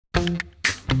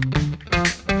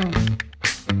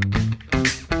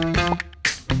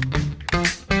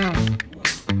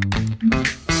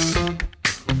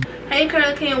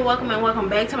welcome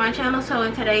back to my channel. So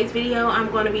in today's video I'm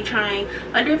going to be trying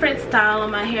a different style on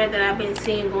my hair that I've been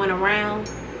seeing going around.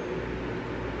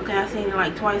 Okay, I've seen it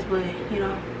like twice, but you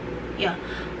know, yeah,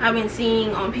 I've been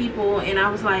seeing on people and I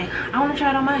was like, I want to try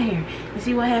it on my hair and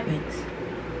see what happens.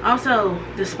 Also,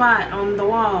 the spot on the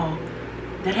wall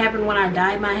that happened when I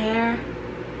dyed my hair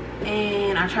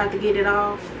and I tried to get it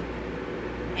off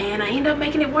and I ended up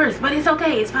making it worse, but it's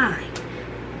okay, it's fine.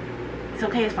 It's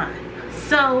okay, it's fine.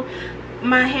 So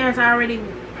my hair is already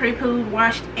pre-pooed,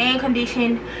 washed and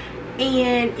conditioned,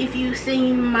 and if you've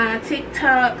seen my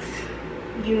TikToks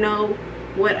you know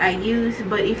what I use,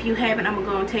 but if you haven't, I'm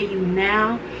gonna tell you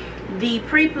now. The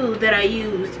pre-poo that I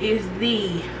used is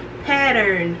the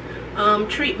pattern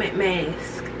treatment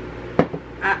mask.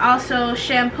 I also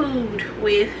shampooed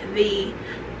with the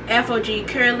FOG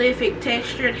CurlyKin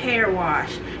textured hair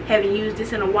wash. Haven't used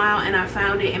this in a while and I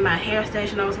found it in my hair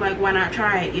station. I was like, why not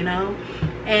try it, you know?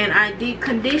 And I did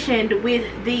conditioned with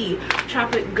the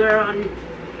Tropical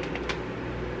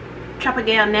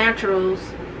Naturals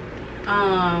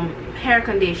hair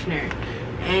conditioner.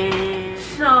 And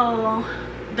so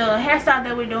the hairstyle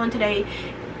that we're doing today,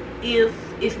 if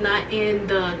it's not in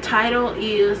the title,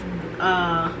 is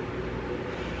a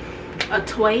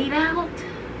twayed out.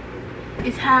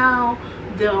 It's how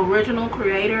the original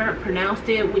creator pronounced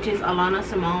it, which is Alana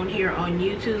Simone here on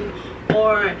YouTube,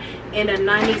 or in a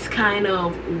 90s kind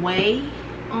of way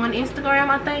on Instagram.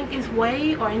 I think it's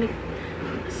way, or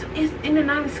it's in the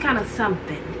 90s kind of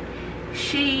something.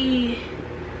 She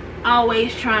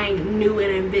always trying new and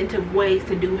inventive ways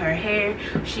to do her hair.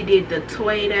 She did the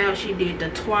twayed out, she did the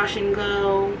twash and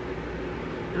go.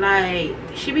 Like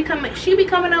she be coming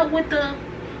up with the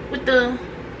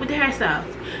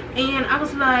hairstyles, and I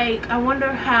was like, I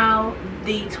wonder how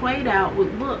the twayed out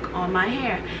would look on my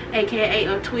hair, aka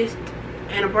a twist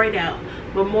and a braid out,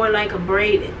 but more like a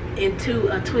braid into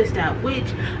a twist out,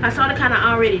 which I sort of kind of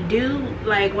already do.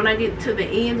 Like when I get to the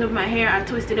ends of my hair I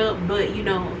twist it up, but you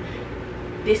know,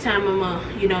 this time I'm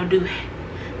gonna, you know, do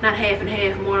not half and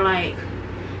half, more like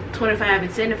 25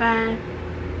 and 75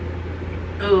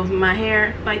 of my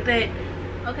hair, like that.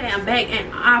 Okay, I'm back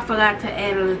and I forgot to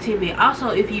add a little tidbit. Also,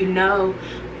 if you know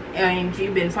and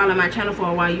you've been following my channel for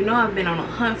a while, you know I've been on a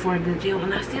hunt for a good gel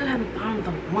and I still haven't found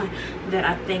the one that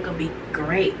I think will be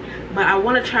great. But I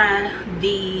want to try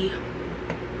the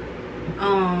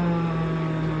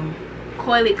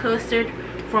Coily Custard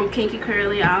from Kinky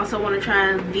Curly. I also want to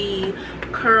try the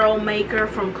Curl Maker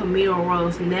from Camille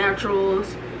Rose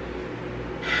Naturals.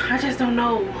 I just don't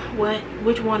know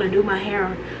which one to do my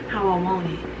hair how I want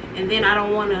it. And then I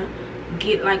don't want to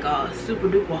get like a super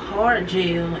duper hard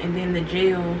gel and then the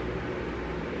gel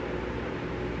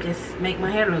just make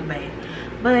my hair look bad.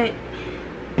 But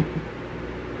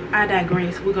I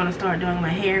digress. We're gonna start doing my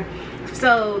hair.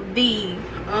 So the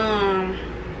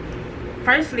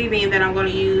first leave-in that I'm going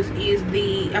to use is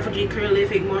the FOG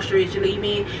CurlyKin Moisture Rich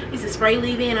leave-in. It's a spray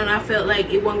leave-in and I felt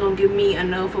like it wasn't going to give me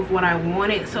enough of what I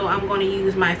wanted, so I'm going to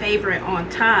use my favorite on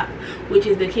top, which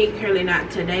is the Kinky Curly Not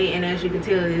Today. And as you can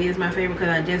tell, it is my favorite because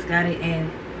I just got it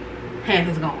and half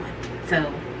is gone,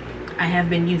 so I have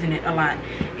been using it a lot.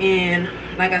 And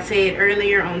like I said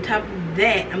earlier, on top of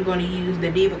that I'm going to use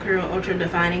the Diva Curl Ultra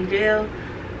Defining Gel,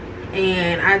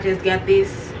 and I just got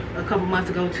this a couple months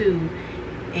ago too,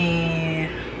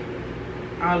 and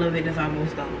all of it is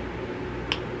almost gone.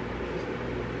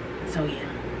 So yeah,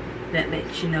 that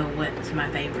lets you know what my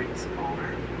favorites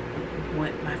are.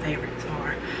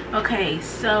 Okay,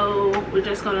 so we're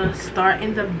just gonna start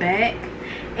in the back,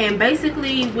 and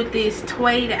basically with this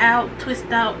twayed out, twist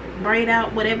out, braid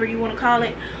out, whatever you want to call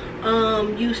it,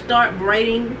 you start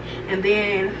braiding and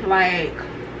then like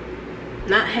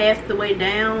not half the way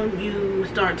down you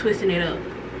start twisting it up.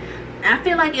 I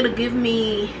feel like it'll give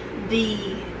me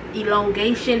the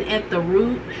elongation at the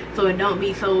root, so it don't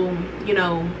be so, you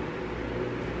know,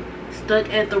 stuck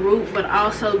at the root, but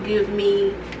also give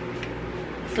me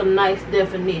some nice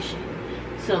definition.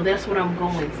 So that's what I'm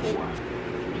going for.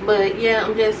 But yeah,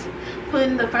 I'm just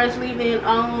putting the first leave-in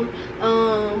on.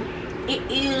 It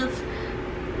is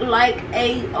like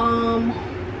a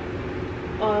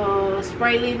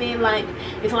spray leave-in, like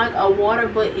it's like a water,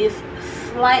 but it's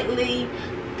slightly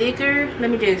thicker. Let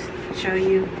me just show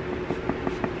you.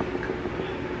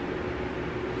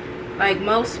 Like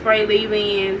most spray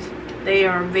leave-ins, they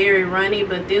are very runny,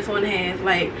 but this one has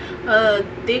like a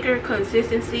thicker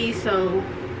consistency, so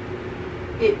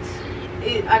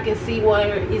I can see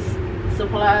where it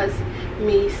supplies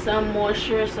me some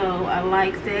moisture, so I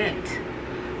like that.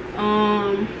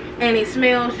 and it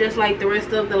smells just like the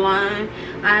rest of the line.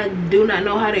 I do not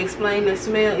know how to explain the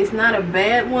smell. It's not a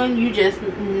bad one. You just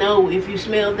know, if you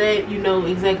smell that, you know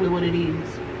exactly what it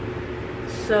is.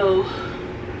 So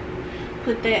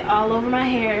put that all over my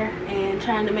hair and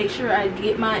trying to make sure I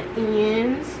get my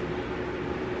ends.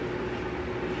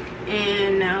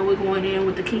 And now we're going in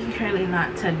with the Kinky Curly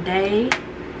Knot today.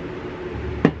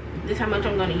 This is how much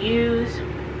I'm going to use.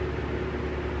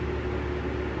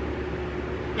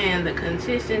 And the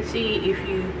consistency, if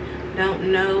you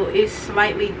don't know, is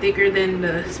slightly thicker than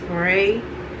the spray.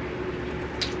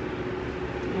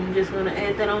 I'm just going to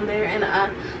add that on there. And I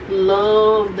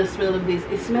love the smell of this.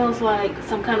 It smells like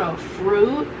some kind of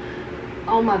fruit.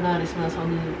 Oh my god, it smells so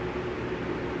good.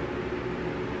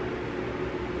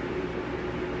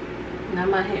 Now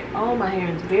my hair, oh, my hair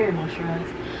is very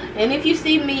moisturized. And if you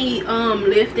see me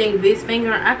lifting this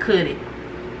finger, I cut it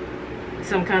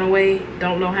some kind of way,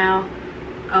 don't know how.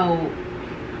 Oh,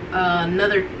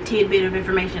 another tidbit of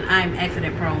information, I'm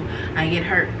accident prone. I get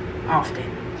hurt often.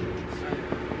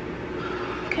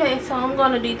 Okay, so I'm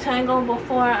going to detangle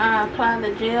before I apply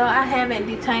the gel. I haven't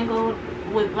detangled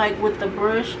with the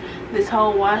brush this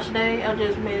whole wash day. I've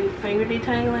just been finger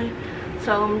detangling.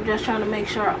 So I'm just trying to make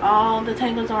sure all the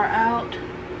tangles are out.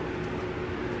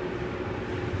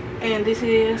 And this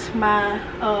is my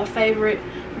favorite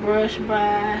brush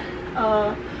by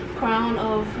Crown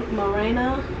of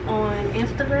Morena on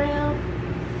Instagram.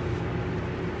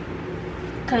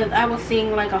 Because I was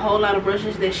seeing like a whole lot of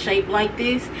brushes that shape like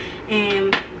this,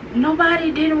 and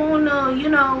nobody didn't want to, you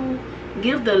know,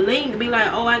 give the link, be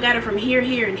like, oh, I got it from here,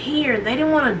 here, and here. They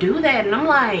didn't want to do that, and I'm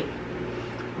like,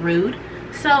 rude.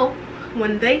 So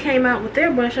when they came out with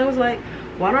their brush, I was like,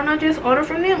 why don't I just order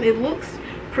from them? It looks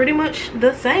pretty much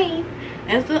the same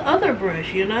as the other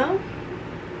brush, you know?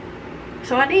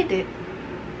 So I did that,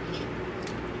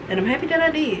 and I'm happy that I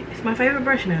did. It's my favorite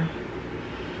brush now.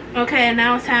 Okay, and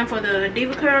now it's time for the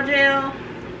Diva Curl Gel.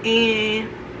 And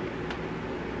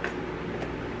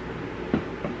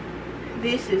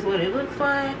this is what it looks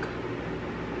like.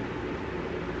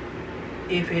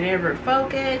 If it ever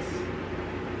focuses.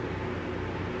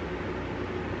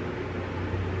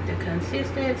 The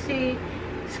consistency,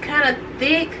 it's kind of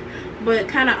thick, but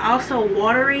kind of also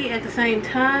watery at the same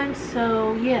time.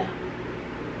 So yeah,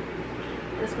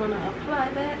 just gonna apply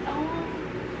that on.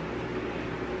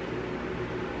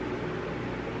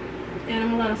 And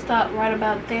I'm going to stop right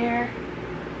about there.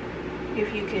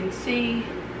 If you can see,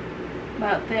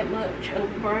 about that much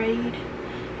of braid.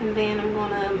 And then I'm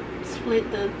going to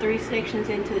split the 3 sections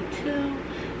into 2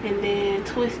 and then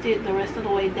twist it the rest of the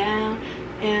way down.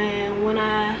 And when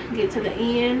I get to the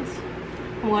ends,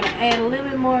 I'm going to add a little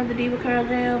bit more of the Diva Curl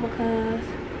Gel because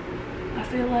I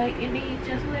feel like it needs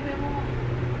just a little bit more.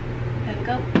 There we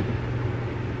go.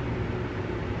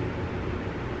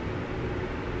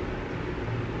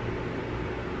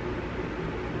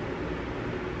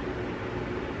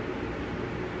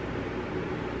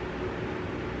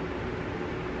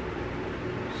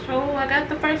 So I got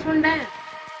the first one down.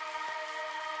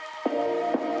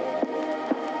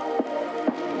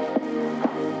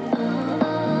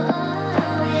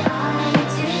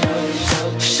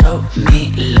 Show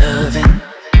me loving.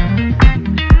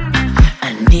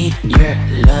 I need your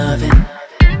loving.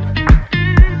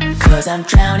 Cause I'm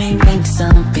drowning in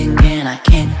something and I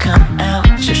can't come out.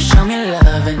 Just show me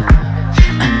loving.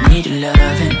 I need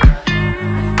loving.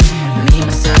 Me,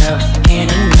 myself,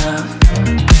 ain't enough.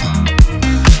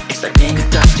 Expecting a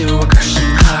thought to a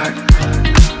crushing heart.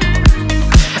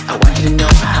 I want you to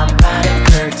know how bad it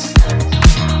hurts.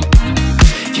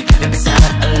 You kept it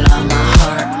beside along my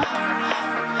heart.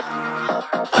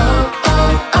 Oh,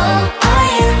 oh, oh, are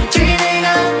you dreaming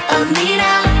of me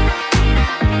now?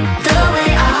 The way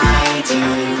I do.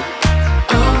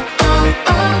 Oh, oh,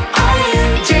 oh, are you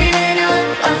dreaming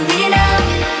of me now?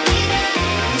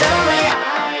 The way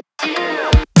I do.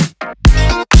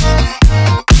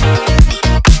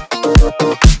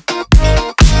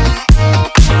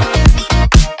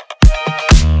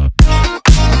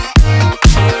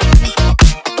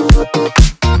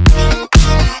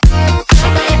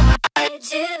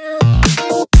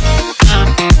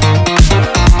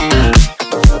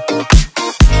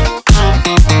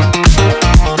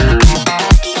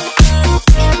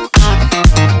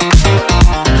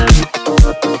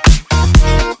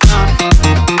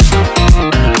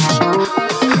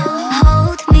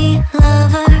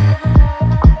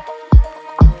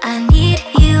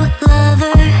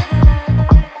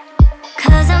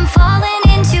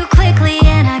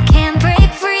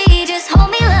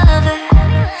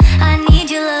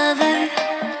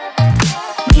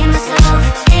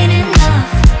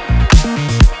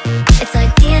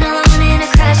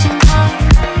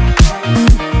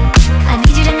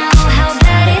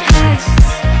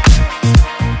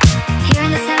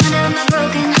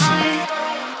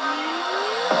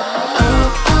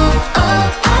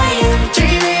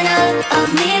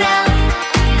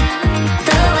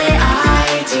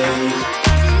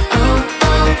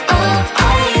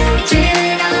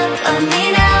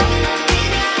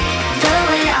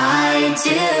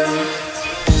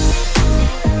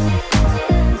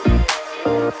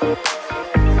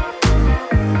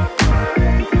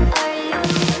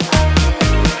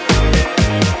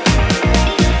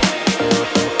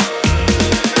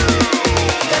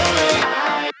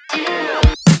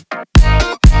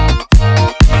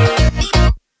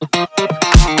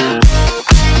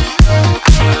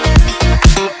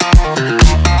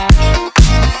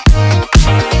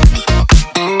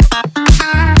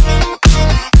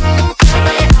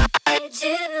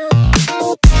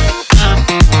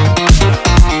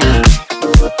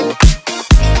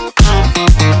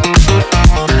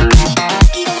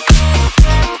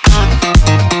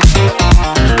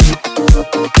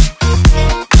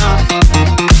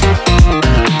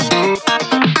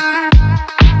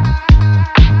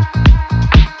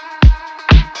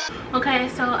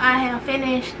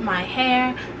 my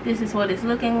hair. This is what it's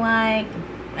looking like.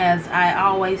 As I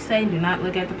always say, do not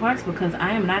look at the parts because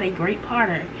I am not a great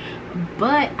parter.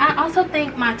 But I also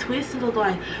think my twists look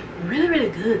like really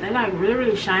good. They're like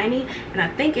really shiny, and I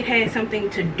think it has something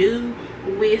to do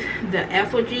with the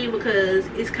effigy because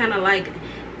it's kind of like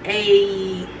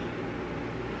a,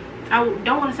 I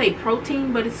don't want to say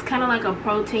protein, but it's kind of like a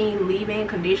protein leave-in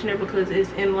conditioner because it's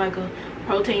in like a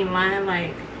protein line.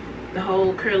 Like the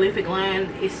whole CurlyKin line,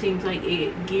 it seems like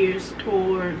it gears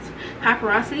towards high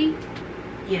porosity.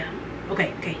 Yeah,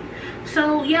 okay.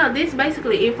 So yeah, this is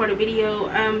basically it for the video.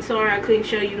 I'm sorry I couldn't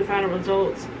show you the final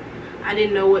results. I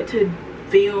didn't know what to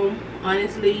film,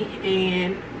 honestly,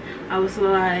 and I was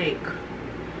like,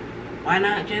 why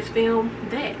not just film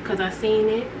that? Because I seen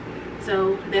it.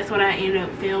 So that's what I ended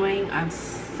up filming. I'm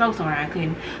so sorry I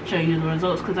couldn't show you the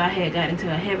results because I had got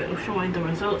into a habit of showing the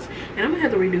results, and I'm gonna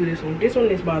have to redo this one. This one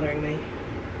is bothering me.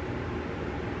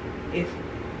 It's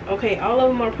okay, all of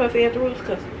them are puffy at the roots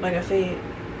because, like I said,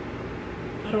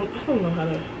 I don't know how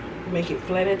to make it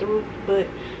flat at the roots, but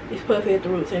it's puffy at the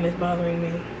roots and it's bothering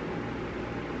me.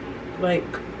 Like,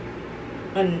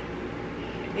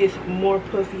 it's more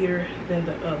puffier than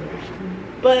the others.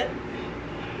 But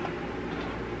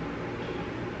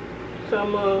so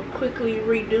I'm gonna quickly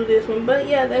redo this one. But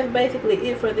yeah, that's basically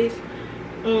it for this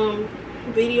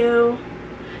video.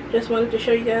 Just wanted to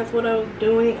show you guys what I was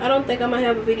doing. I don't think I'm gonna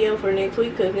have a video for next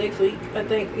week because next week I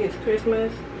think it's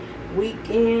Christmas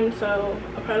weekend, so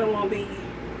I probably won't be,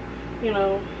 you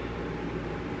know,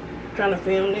 trying to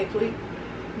film next week.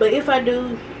 But if I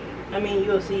do, I mean,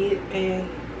 you'll see it and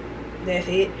that's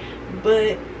it.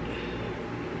 But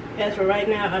as for right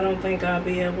now, I don't think I'll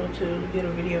be able to get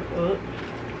a video up.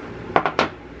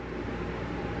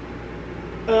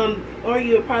 Or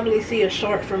you'll probably see a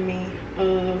short from me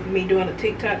of me doing a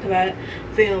TikTok because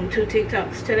I filmed 2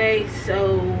 TikToks today.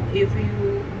 So if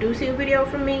you do see a video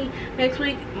from me next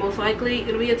week, most likely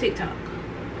it'll be a TikTok.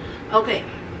 Okay,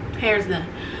 hair's done.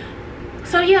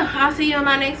 So yeah, I'll see you in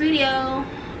my next video.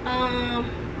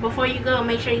 Before you go,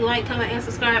 make sure you like, comment, and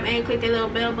subscribe, and click that little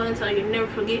bell button so you never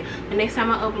forget the next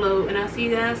time I upload. And I'll see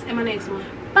you guys in my next one.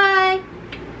 Bye.